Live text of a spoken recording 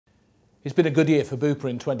It's been a good year for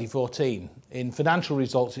Bupa in 2014. In financial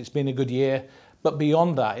results, it's been a good year, but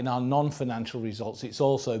beyond that, in our non-financial results, it's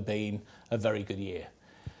also been a very good year.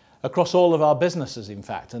 Across all of our businesses, in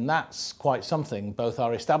fact, and that's quite something. Both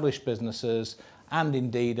our established businesses and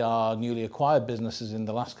indeed our newly acquired businesses in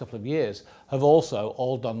the last couple of years have also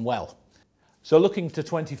all done well. So looking to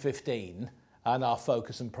 2015 and our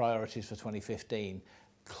focus and priorities for 2015,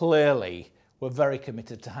 clearly we're very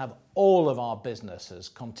committed to have all of our businesses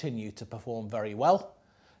continue to perform very well,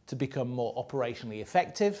 to become more operationally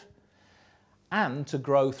effective, and to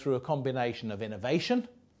grow through a combination of innovation,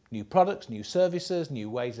 new products, new services, new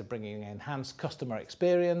ways of bringing enhanced customer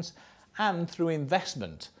experience, and through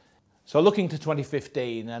investment. So looking to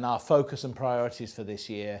 2015 and our focus and priorities for this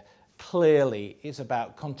year, clearly it's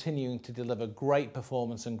about continuing to deliver great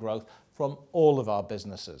performance and growth from all of our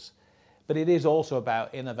businesses. But it is also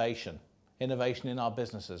about innovation in our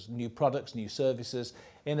businesses, new products, new services,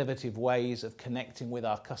 innovative ways of connecting with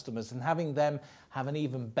our customers and having them have an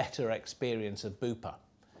even better experience of Bupa.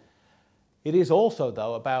 It is also,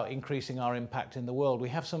 though, about increasing our impact in the world. We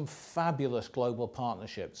have some fabulous global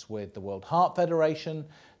partnerships with the World Heart Federation,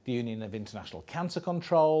 the Union of International Cancer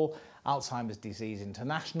Control, Alzheimer's Disease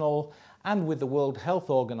International, and with the World Health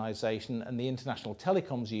Organization and the International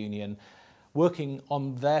Telecoms Union, working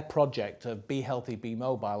on their project of Be Healthy, Be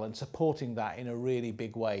Mobile and supporting that in a really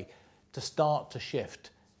big way to start to shift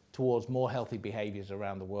towards more healthy behaviours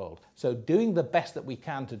around the world. So doing the best that we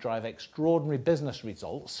can to drive extraordinary business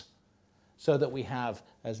results so that we have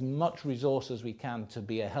as much resource as we can to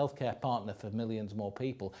be a healthcare partner for millions more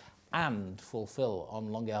people and fulfil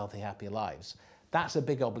on longer, healthy, happier lives. That's a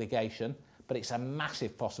big obligation, but it's a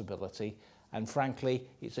massive possibility, and frankly,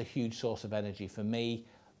 it's a huge source of energy for me,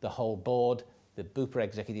 the whole board, the Bupa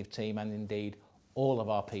executive team, and indeed all of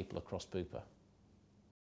our people across Bupa.